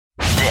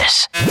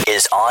This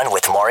is On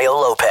with Mario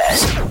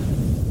Lopez.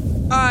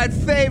 All right,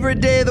 favorite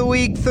day of the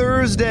week,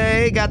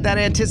 Thursday. Got that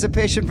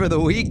anticipation for the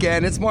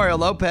weekend. It's Mario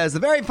Lopez.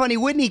 The very funny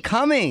Whitney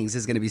Cummings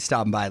is going to be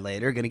stopping by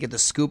later. Going to get the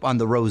scoop on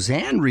the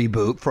Roseanne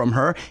reboot from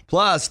her.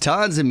 Plus,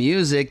 tons of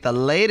music, the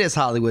latest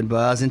Hollywood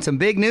buzz, and some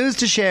big news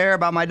to share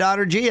about my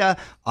daughter, Gia.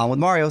 On with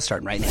Mario,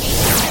 starting right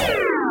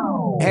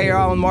now. Hey, you're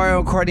on with Mario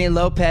and Courtney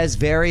Lopez.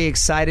 Very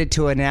excited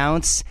to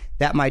announce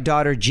that my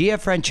daughter, Gia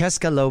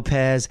Francesca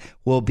Lopez,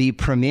 will be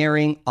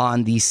premiering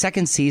on the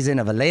second season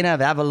of Elena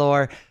of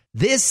Avalor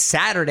this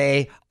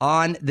Saturday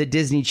on the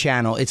Disney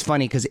Channel. It's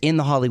funny because in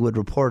the Hollywood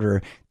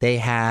Reporter, they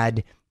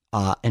had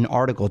an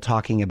article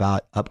talking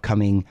about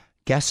upcoming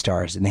guest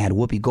stars, and they had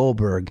Whoopi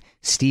Goldberg,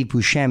 Steve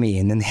Buscemi,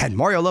 and then they had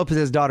Mario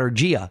Lopez's daughter,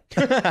 Gia,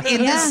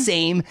 in the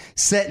same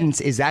sentence.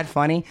 Is that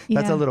funny?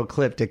 That's a little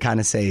clip to kind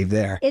of save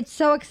there. It's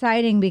so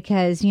exciting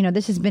because, you know,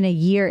 this has been a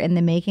year in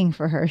the making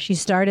for her. She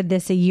started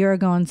this a year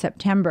ago in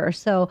September.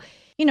 So,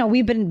 you know,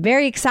 we've been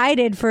very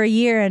excited for a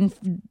year, and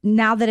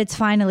now that it's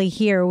finally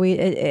here,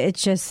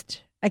 it's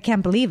just, I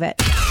can't believe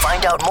it.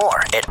 Find out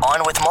more at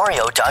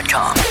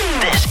onwithmario.com.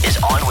 This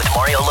is On with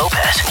Mario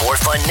Lopez. More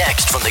fun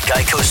next from the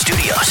Geico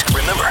Studios.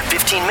 Remember,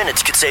 15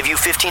 minutes could save you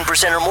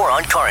 15% or more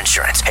on car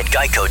insurance at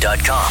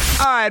geico.com.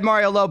 All right,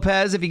 Mario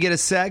Lopez, if you get a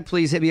sec,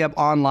 please hit me up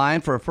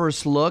online for a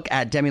first look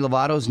at Demi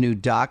Lovato's new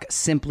doc,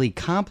 Simply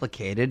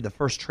Complicated. The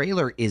first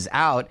trailer is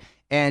out.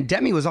 And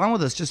Demi was on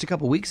with us just a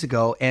couple weeks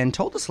ago and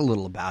told us a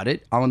little about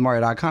it.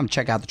 OnWithMario.com.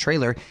 Check out the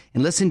trailer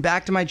and listen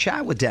back to my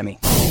chat with Demi.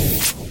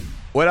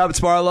 What up,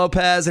 it's Mario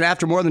Lopez. And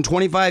after more than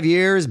 25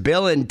 years,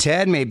 Bill and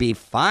Ted may be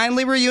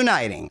finally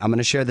reuniting. I'm going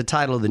to share the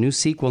title of the new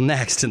sequel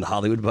next in the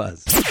Hollywood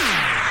Buzz.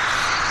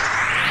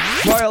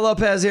 Mario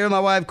Lopez here with my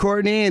wife,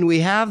 Courtney, and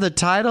we have the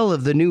title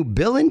of the new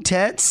Bill and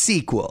Ted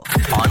sequel.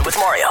 On with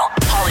Mario,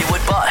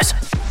 Hollywood Buzz.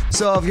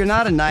 So if you're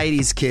not a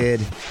 90s kid,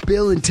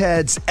 Bill and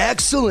Ted's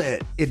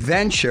Excellent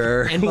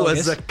Adventure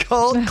was a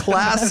cult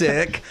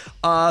classic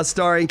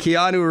starring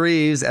Keanu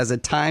Reeves as a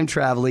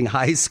time-traveling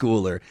high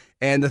schooler.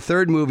 And the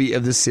third movie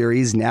of the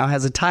series now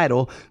has a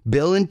title,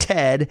 Bill and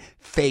Ted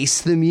Face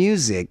the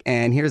Music.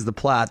 And here's the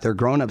plot. They're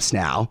grown-ups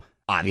now,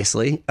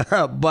 obviously,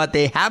 but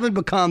they haven't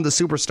become the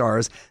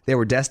superstars they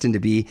were destined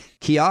to be.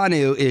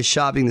 Keanu is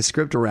shopping the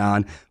script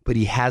around, but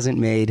he hasn't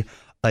made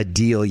a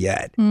deal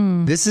yet.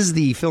 This is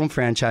the film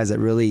franchise that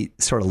really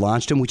sort of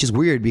launched him, which is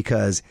weird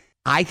because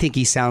I think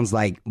he sounds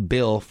like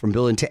Bill from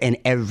Bill and Ted in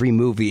every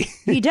movie.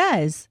 He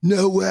does.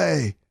 No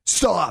way.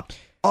 Stop.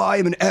 I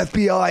am an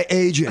FBI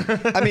agent.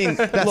 I mean,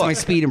 that's my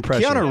speed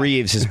impression. Keanu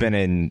Reeves has been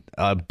in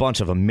a bunch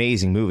of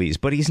amazing movies,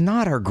 but he's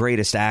not our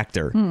greatest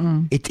actor.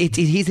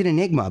 He's an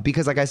enigma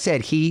because, like I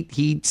said,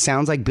 he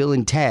sounds like Bill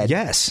and Ted.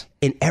 Yes.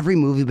 In every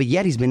movie, but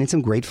yet he's been in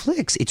some great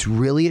flicks. It's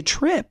really a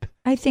trip.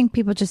 I think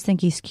people just think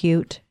he's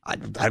cute.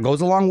 That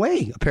goes a long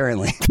way,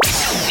 apparently.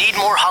 Need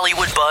more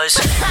Hollywood buzz?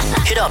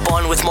 Hit up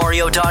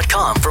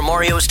onwithmario.com for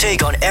Mario's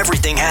take on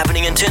everything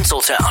happening in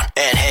Tinseltown.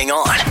 And hang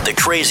on, the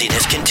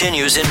craziness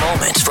continues in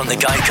moments from the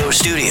Geico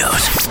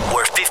Studios,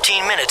 where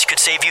 15 minutes could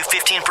save you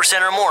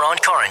 15% or more on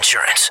car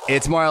insurance.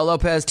 It's Mario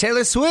Lopez.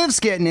 Taylor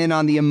Swift's getting in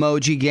on the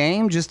emoji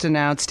game. Just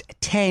announced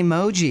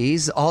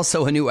Taymojis,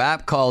 also a new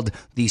app called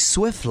The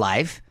Swift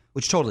Life,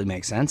 which totally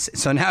makes sense.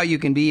 So now you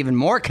can be even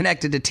more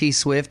connected to T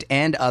Swift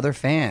and other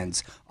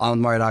fans.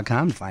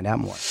 OnWithMario.com to find out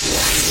more.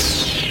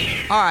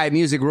 All right,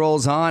 music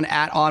rolls on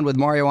at On With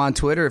Mario on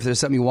Twitter if there's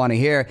something you want to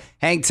hear.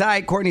 Hang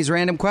tight. Courtney's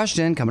random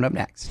question coming up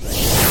next.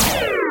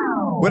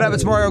 What up,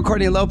 it's Mario,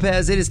 Courtney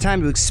Lopez. It is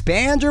time to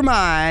expand your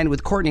mind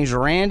with Courtney's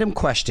random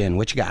question.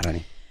 What you got,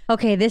 honey?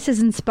 Okay, this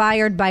is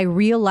inspired by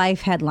real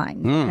life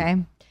headlines. Okay,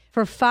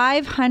 for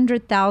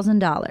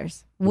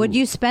 $500,000, would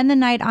you spend the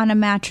night on a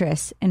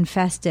mattress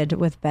infested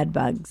with bed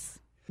bugs?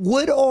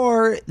 What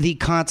are the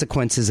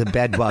consequences of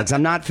bed bugs?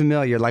 I'm not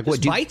familiar. Like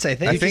what? Bites, I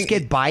think. You just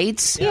get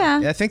bites?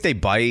 Yeah. I think they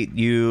bite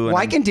you. Well,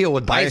 I can deal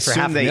with bites for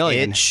 $500,000. They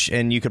itch,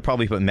 and you could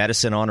probably put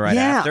medicine on right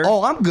yeah. after.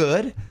 Oh, I'm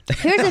good.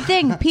 Here's the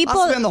thing. People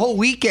I'll spend the whole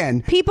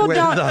weekend people with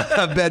don't,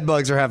 bed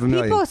bugs for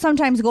 $500,000. People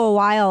sometimes go a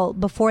while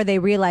before they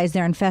realize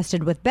they're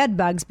infested with bed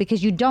bugs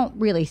because you don't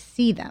really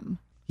see them.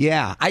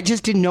 Yeah, I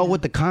just didn't know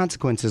what the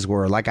consequences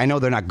were. Like, I know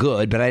they're not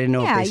good, but I didn't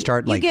know if they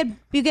start like...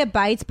 You get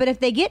bites, but if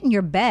they get in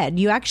your bed,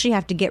 you actually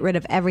have to get rid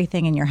of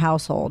everything in your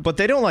household. But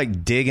they don't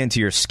like dig into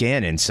your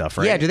skin and stuff,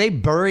 right? Yeah, do they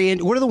bury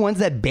in... What are the ones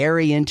that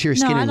bury into your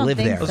skin I and don't live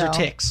think there? so. Those are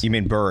ticks. You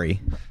mean bury?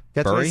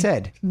 That's what I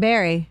said.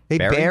 Bury. They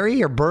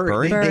bury or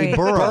bury? They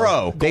burrow.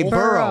 Burrow. They burrow.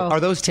 Burrow. Are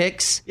those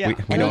ticks? Yeah.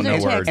 We don't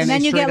know words. And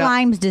then you get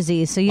Lyme's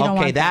disease, so you don't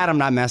want that I'm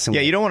not messing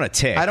with. Yeah, you don't want a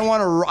tick. I don't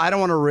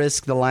want to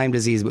risk the Lyme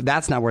disease, but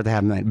that's not worth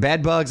having.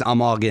 Bed bugs,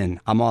 I'm all in.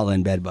 I'm all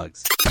in bed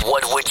bugs.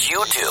 What would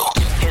you do?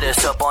 Hit hit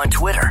us up on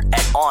Twitter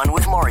at On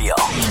With Mario.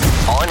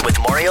 On with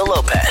Mario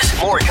Lopez.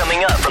 More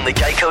coming up from the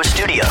Geico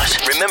Studios.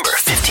 Remember,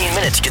 15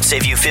 minutes could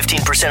save you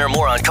 15% or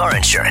more on car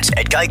insurance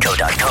at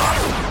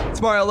geico.com.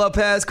 It's Mario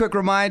Lopez. Quick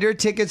reminder,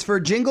 tickets for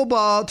Jingle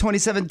Ball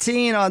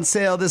 2017 on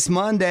sale this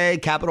Monday.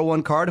 Capital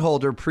One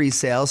cardholder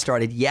pre-sale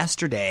started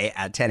yesterday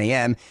at 10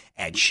 a.m.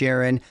 Ed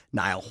Sheeran,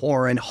 Niall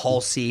Horan,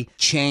 Halsey,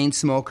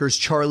 Chainsmokers,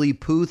 Charlie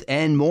Puth,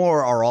 and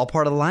more are all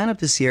part of the lineup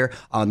this year.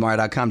 On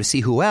Mario.com to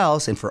see who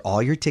else and for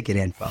all your ticket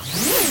info.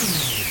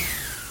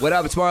 What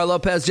up? It's Mario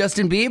Lopez.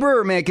 Justin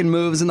Bieber making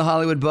moves in the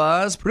Hollywood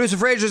buzz. Producer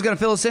Fraser's going to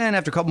fill us in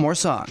after a couple more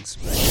songs.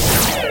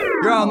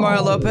 You're on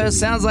Mario Lopez.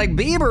 Sounds like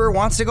Bieber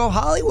wants to go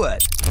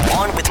Hollywood.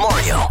 On with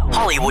Mario,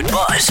 Hollywood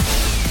Buzz.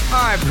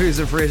 All right,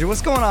 Producer Fraser,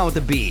 what's going on with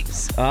the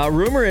Biebs?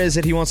 Rumor is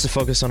that he wants to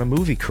focus on a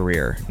movie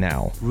career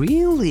now.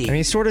 Really? I mean,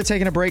 he's sort of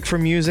taking a break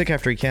from music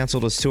after he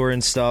canceled his tour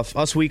and stuff.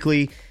 Us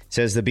Weekly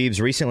says the Biebs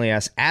recently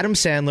asked Adam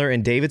Sandler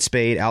and David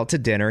Spade out to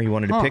dinner. He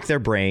wanted to pick their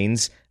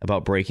brains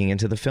about breaking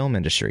into the film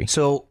industry.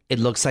 So it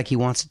looks like he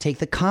wants to take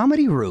the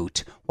comedy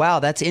route. Wow,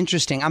 that's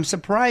interesting. I'm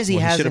surprised he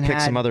hasn't should have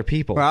picked some other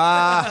people.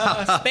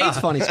 Spade's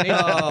funny.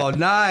 Oh,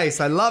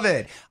 nice. I love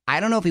it. I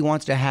don't know if he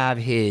wants to have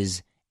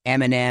his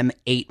Eminem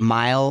 8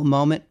 Mile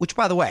moment, which,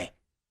 by the way,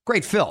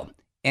 great film.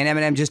 And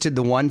Eminem just did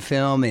the one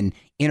film and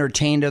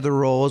entertained other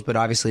roles, but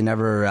obviously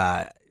never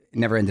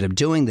ended up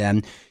doing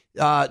them.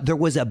 There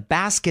was a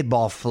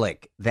basketball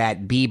flick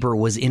that Bieber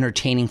was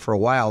entertaining for a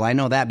while. I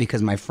know that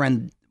because my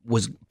friend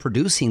was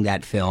producing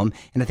that film,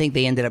 and I think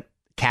they ended up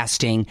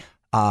casting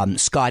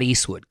Scott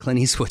Eastwood, Clint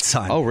Eastwood's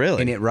son. Oh,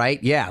 really? In it,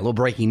 right? Yeah, a little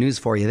breaking news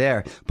for you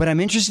there. But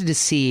I'm interested to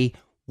see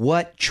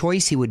what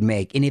choice he would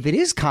make. And if it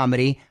is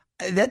comedy,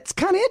 that's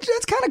kind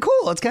of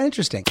cool. It's kind of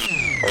interesting.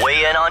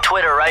 Weigh in on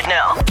Twitter right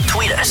now.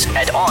 Tweet us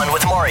at On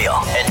With Mario.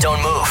 And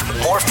don't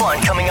move. More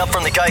fun coming up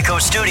from the Geico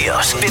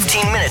Studios.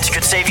 15 minutes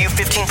could save you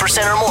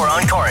 15% or more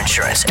on car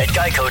insurance at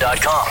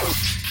geico.com.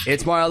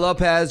 It's Mario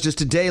Lopez.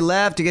 Just a day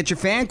left to get your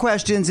fan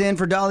questions in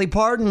for Dolly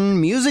Parton,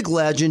 music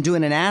legend,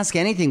 doing an Ask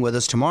Anything with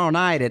us tomorrow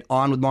night at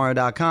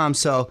onwithmario.com.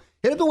 So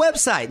hit up the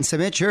website and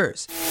submit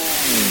yours.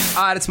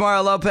 All right, it's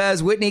Mario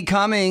Lopez. Whitney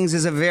Cummings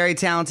is a very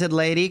talented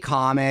lady,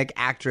 comic,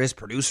 actress,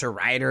 producer,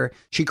 writer.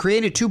 She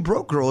created Two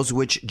Broke Girls,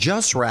 which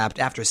just wrapped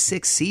after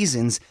 6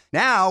 seasons.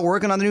 Now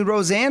working on the new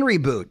Roseanne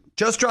reboot.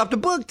 Just dropped a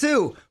book,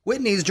 too.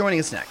 Whitney's joining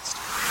us next.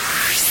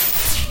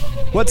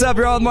 What's up,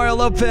 y'all? Mario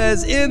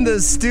Lopez in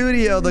the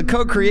studio, the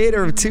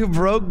co-creator of Two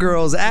Broke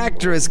Girls,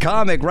 actress,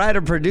 comic,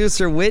 writer,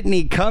 producer,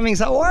 Whitney Cummings.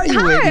 How are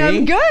you, Whitney? Hi,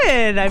 I'm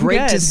good.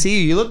 Great to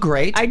see you. You look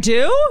great. I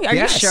do? Are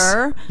Yes. you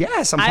sure?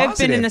 Yes, I'm positive. I've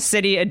been in the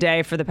city a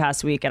day for the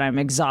past week, and I'm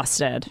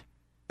exhausted.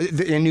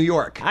 In New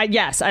York.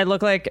 Yes, I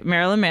look like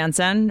Marilyn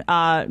Manson.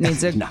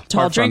 Needs a No,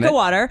 tall far drink from of it.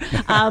 water.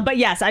 But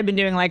yes, I've been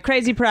doing like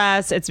crazy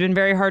press. It's been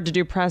very hard to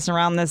do press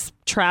around this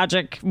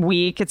tragic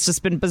week. It's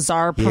just been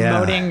bizarre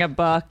promoting a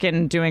book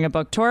and doing a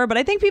book tour. But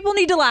I think people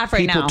need to laugh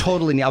right now. People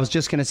totally need. I was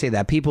just going to say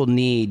that. People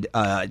need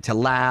to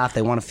laugh.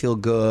 They want to feel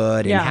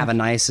good and have a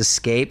nice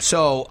escape.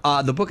 So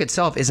the book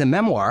itself is a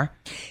memoir.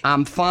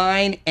 I'm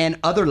Fine and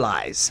Other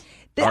Lies.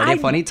 Already a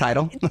funny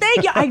title.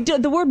 Thank you.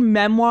 The word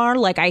memoir,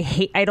 like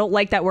I don't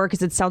like that word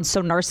because it sounds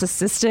so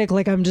narcissistic.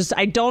 Like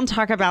I don't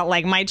talk about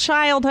like my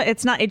childhood.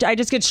 It's not, I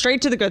just get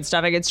straight to the good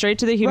stuff. I get straight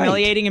to the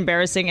humiliating,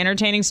 embarrassing,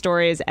 entertaining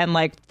stories and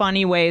like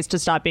funny ways to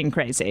stop being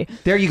crazy.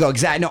 There you go.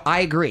 Exactly. No,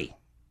 I agree.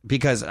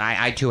 Because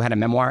I too had a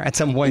memoir at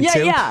some point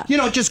too. Yeah. You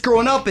know, just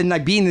growing up and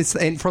like being this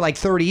for like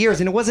 30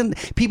 years. And it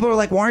wasn't, people are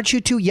like, why aren't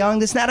you too young?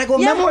 This, and that. I go,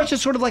 memoir is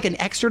just sort of like an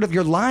excerpt of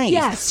your life.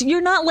 Yes. You're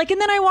not like,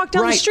 and then I walk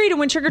down the street and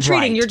went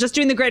trick-or-treating. You're just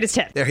doing the greatest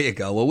hit. There you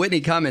go. Well,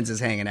 Whitney Cummings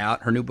is hanging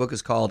out. Her new book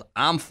is called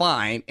I'm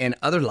Fine and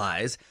Other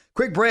Lies.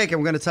 Quick break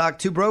and we're going to talk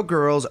Two Broke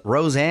Girls,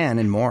 Roseanne,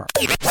 and more.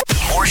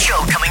 More show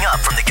coming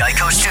up from the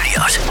Geico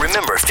Studios.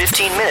 Remember,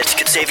 15 minutes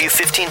could save you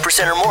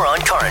 15% or more on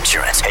car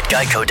insurance at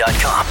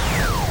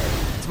geico.com.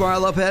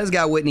 Mario Lopez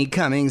got Whitney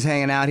Cummings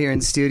hanging out here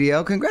in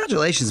studio.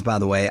 Congratulations, by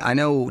the way. I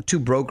know Two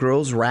Broke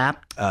Girls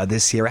wrapped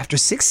this year after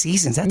 6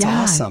 seasons. That's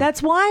awesome.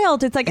 That's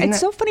wild. It's like, it's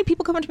so funny.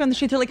 People come up to me on the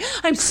street. They're like,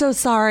 I'm so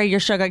sorry your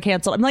show got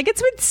canceled. I'm like,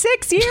 it's been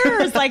 6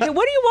 years. Like,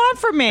 what do you want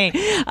from me?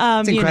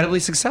 It's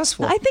incredibly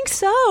successful. I think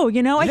so.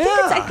 You know, I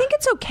think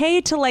it's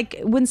okay to like,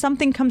 when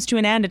something comes to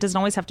an end, it doesn't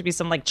always have to be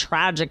some like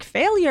tragic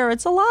failure.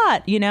 It's a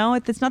lot, you know,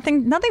 it's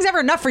nothing's ever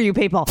enough for you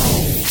people.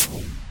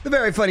 The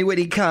very funny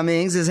Whitney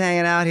Cummings is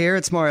hanging out here.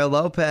 It's Mario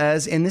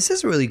Lopez, and this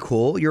is really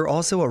cool. You're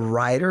also a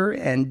writer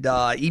and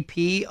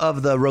EP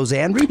of the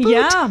Roseanne reboot.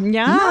 Yeah.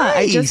 Nice.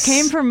 I just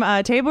came from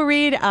table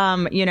read.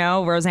 You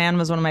know, Roseanne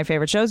was one of my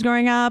favorite shows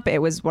growing up.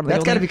 It was one of the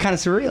That's got to be kind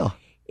of surreal.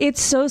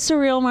 It's so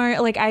surreal,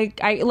 Mario. Like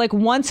I like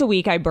once a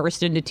week I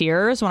burst into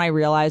tears when I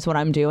realize what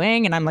I'm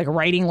doing, and I'm like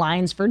writing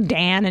lines for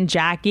Dan and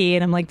Jackie,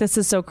 and I'm like, this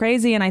is so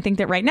crazy. And I think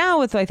that right now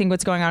with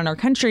what's going on in our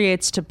country,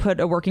 it's to put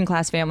a working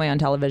class family on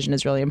television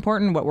is really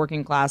important. What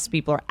working class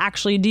people are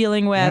actually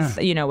dealing with,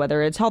 you know,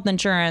 whether it's health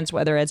insurance,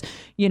 whether it's,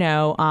 you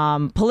know,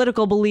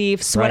 political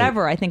beliefs,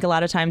 whatever. I think a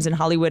lot of times in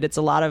Hollywood, it's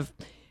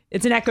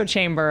an echo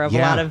chamber of a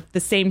lot of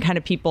the same kind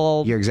of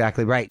people. You're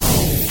exactly right.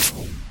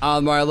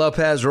 Mario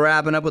Lopez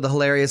wrapping up with the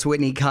hilarious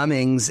Whitney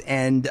Cummings.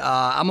 And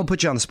I'm going to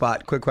put you on the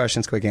spot. Quick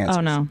questions, quick answers.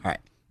 Oh, no. All right.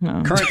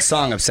 No. Current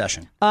song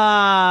obsession.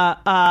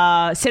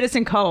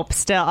 Citizen Cope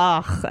still.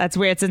 Oh, that's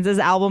weird. Since this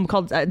album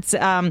called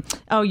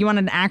you want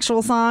an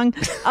actual song?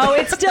 Oh,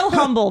 it's still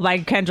Humble by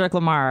Kendrick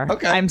Lamar.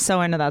 Okay. I'm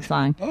so into that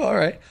song. Oh, all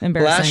right.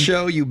 Embarrassing. Last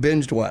show you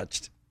binged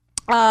watched.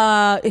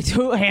 It's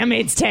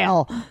Handmaid's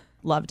Tale.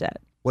 Loved it.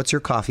 What's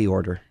your coffee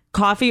order?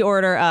 Coffee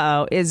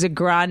order is a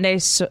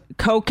grande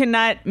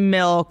coconut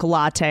milk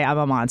latte. I'm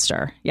a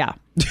monster. Yeah.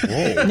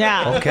 Whoa.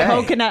 Yeah. Okay.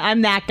 Coconut.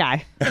 I'm that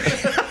guy.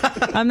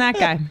 I'm that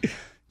guy.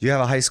 Do you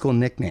have a high school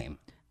nickname?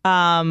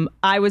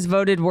 I was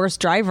voted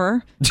worst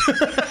driver.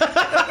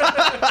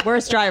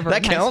 Worst driver.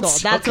 That in high counts.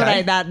 school. That's Okay.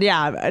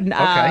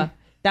 okay.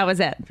 That was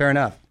it. Fair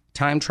enough.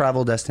 Time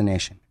travel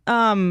destination.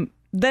 I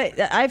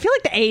feel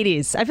like the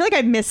 80s. I feel like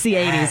I missed the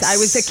 80s. I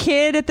was a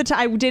kid at the time.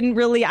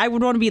 I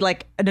would want to be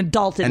like an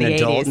adult in the 80s. An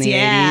adult in the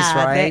 80s,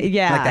 right?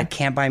 Yeah. Like that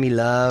Can't Buy Me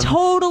Love.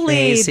 Totally.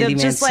 Hey, City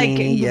Just like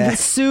Mancini, yeah. the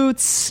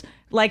suits,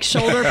 like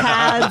shoulder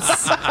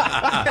pads.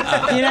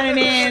 You know what I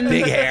mean?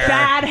 Big hair.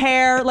 Bad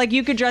hair. Like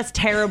you could dress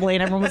terribly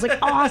and everyone was like,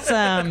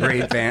 awesome.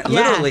 Great band. Yeah.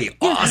 Literally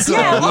awesome.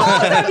 Yeah,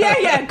 awesome.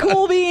 Yeah.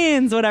 Cool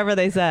beans, whatever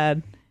they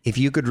said. If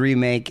you could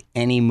remake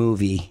any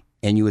movie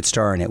and you would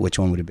star in it, which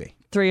one would it be?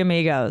 Three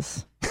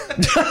Amigos.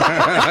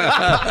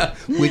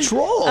 Which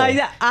role?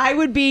 I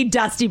would be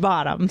Dusty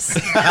Bottoms. For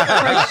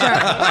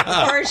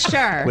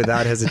sure.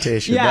 Without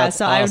hesitation. Yeah, That's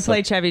so I would awesome.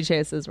 play Chevy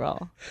Chase's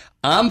role.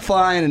 I'm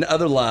Fine and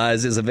Other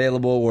Lies is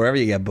available wherever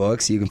you get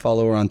books. You can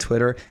follow her on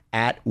Twitter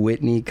at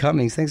Whitney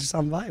Cummings. Thanks for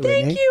stopping by, Whitney.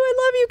 Thank you. I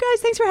love you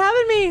guys. Thanks for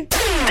having me.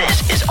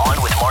 This is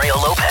On with Mario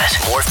Lopez.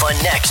 More fun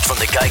next from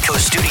the Geico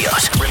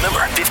Studios.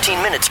 Remember,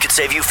 15 minutes could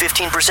save you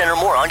 15% or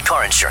more on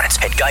car insurance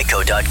at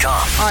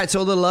geico.com. All right,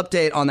 so a little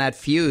update on that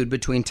feud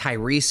between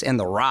Tyrese and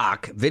The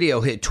Rock.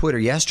 Video hit Twitter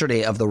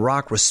yesterday of The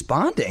Rock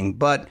responding,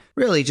 but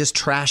really just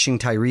trashing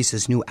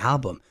Tyrese's new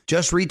album.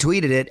 Just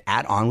retweeted it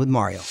at On with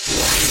Mario.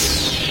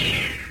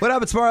 What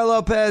up, it's Mario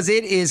Lopez.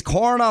 It is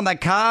corn on the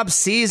cob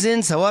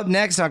season. So up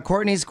next on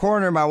Courtney's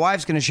Corner, my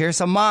wife's going to share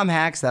some mom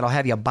hacks that'll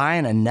have you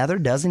buying another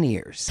dozen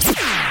ears.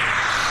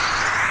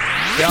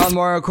 Don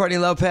Mario, Courtney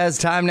Lopez.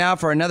 Time now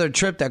for another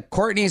trip to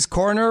Courtney's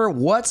Corner.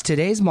 What's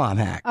today's mom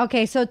hack?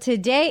 Okay, so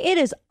today it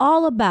is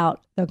all about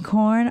the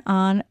corn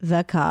on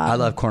the cob. I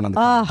love corn on the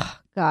cob. Oh,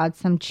 God,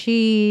 some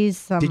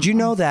cheese. Did you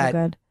know so that?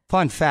 good.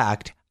 Fun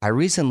fact, I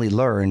recently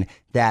learned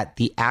that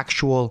the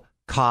actual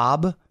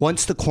cob,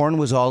 once the corn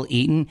was all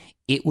eaten,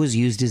 it was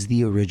used as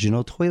the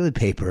original toilet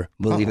paper,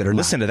 believe it or not.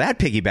 Listen to that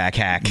piggyback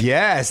hack.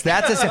 Yes,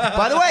 that's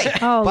by the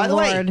way,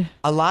 Lord.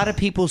 a lot of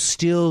people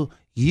still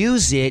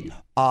use it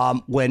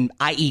when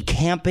I eat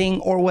camping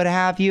or what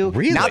have you.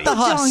 Really? Not the People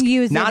husk. don't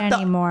use it not the,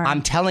 anymore.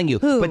 I'm telling you.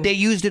 Who? But they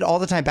used it all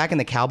the time back in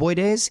the cowboy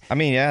days. I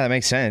mean, yeah, that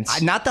makes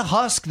sense. Not the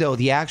husk, though,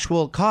 the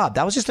actual cob.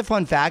 That was just a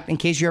fun fact in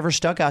case you're ever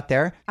stuck out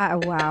there.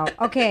 Wow.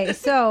 Okay,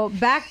 so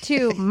back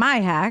to my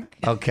hack.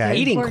 Okay.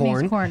 Eating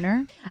Courtney's corn.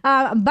 Corner.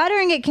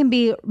 Buttering it can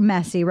be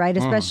messy, right?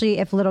 Especially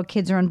if little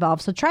kids are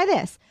involved. So try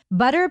this.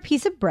 Butter a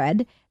piece of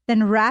bread,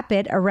 then wrap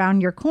it around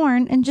your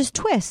corn and just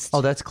twist.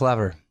 Oh, that's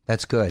clever.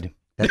 That's good.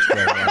 That's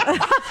good. Yeah.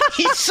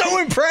 He's so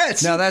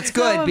impressed. No, that's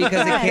good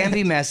because it can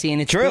be messy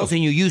and it's True. spills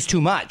and you use too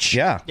much.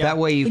 Yeah. That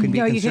way you can be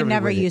No, you conservative can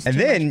never with it. use And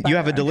too then much you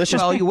have a butter.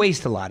 delicious. Well, you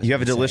waste a lot. You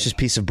have a delicious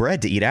piece of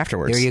bread to eat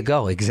afterwards. There you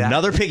go. Exactly.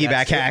 Another piggyback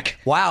That's it. hack.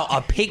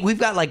 Wow, we've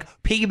got like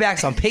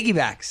piggybacks on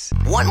piggybacks.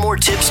 Want more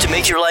tips to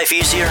make your life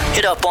easier?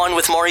 Hit up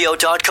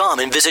onwithmario.com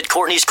and visit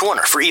Courtney's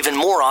Corner for even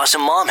more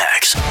awesome mom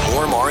hacks.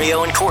 More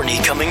Mario and Courtney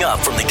coming up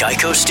from the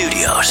Geico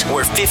Studios,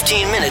 where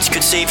 15 minutes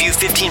could save you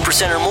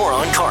 15% or more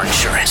on car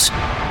insurance.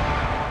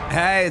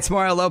 Hey, it's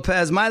Mario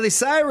Lopez. Miley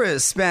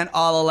Cyrus spent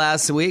all of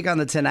last week on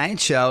The Tonight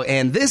Show,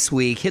 and this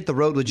week hit the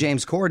road with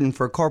James Corden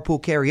for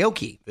Carpool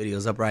Karaoke.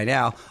 Video's up right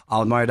now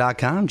on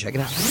Mario.com. Check it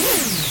out.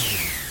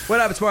 What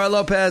up? It's Mario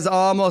Lopez.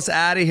 Almost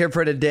out of here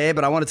for today,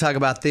 but I want to talk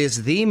about this.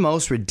 The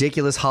most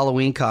ridiculous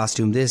Halloween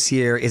costume this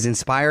year is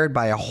inspired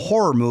by a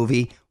horror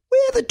movie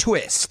with a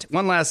twist.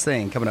 One last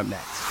thing coming up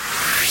next.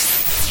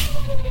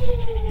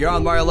 You're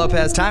on Mario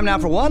Lopez. Time now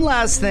for one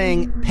last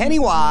thing.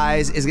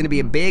 Pennywise is going to be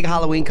a big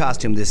Halloween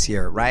costume this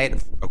year, right?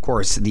 Of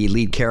course, the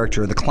lead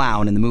character, the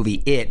clown in the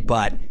movie It,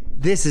 but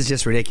this is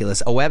just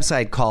ridiculous. A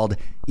website called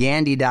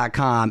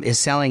Yandy.com is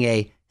selling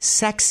a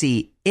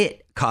sexy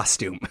It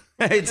costume.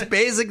 It's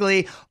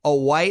basically a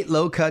white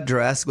low-cut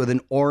dress with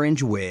an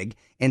orange wig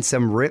and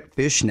some ripped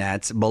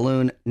fishnets,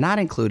 balloon not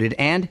included,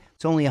 and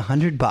it's only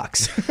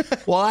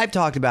 $100. Well, I've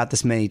talked about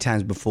this many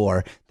times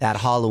before, that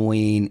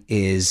Halloween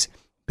is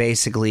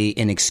basically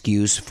an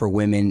excuse for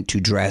women to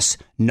dress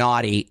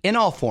naughty in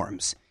all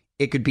forms.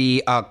 It could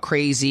be a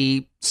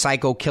crazy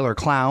psycho killer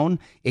clown.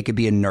 It could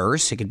be a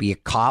nurse. It could be a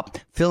cop.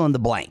 Fill in the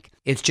blank.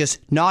 It's just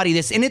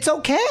naughtiness, and it's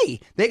okay.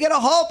 They get a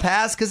hall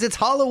pass because it's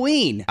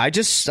Halloween. I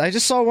just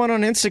saw one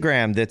on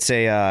Instagram that's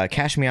a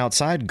Cash Me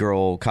Outside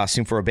girl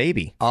costume for a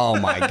baby. Oh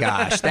my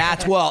gosh,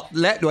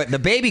 the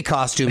baby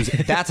costumes.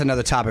 That's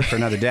another topic for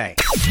another day.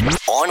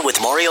 On with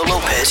Mario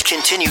Lopez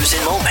continues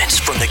in moments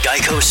from the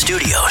Geico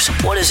Studios.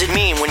 What does it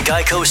mean when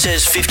Geico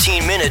says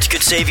 15 minutes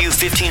could save you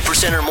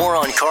 15% or more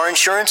on car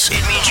insurance?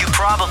 It means you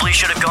probably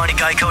should have gone to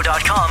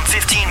geico.com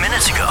 15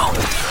 minutes ago.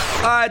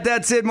 All right,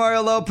 that's it.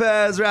 Mario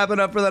Lopez wrapping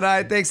up for the night.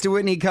 Thanks to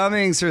Whitney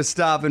Cummings for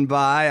stopping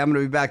by. I'm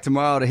going to be back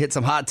tomorrow to hit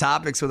some hot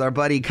topics with our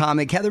buddy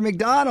comic Heather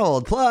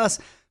McDonald. Plus,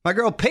 my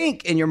girl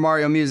Pink in your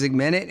Mario Music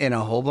Minute and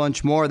a whole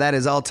bunch more. That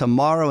is all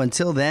tomorrow.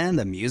 Until then,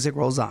 the music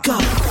rolls on.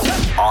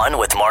 On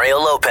with Mario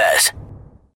Lopez.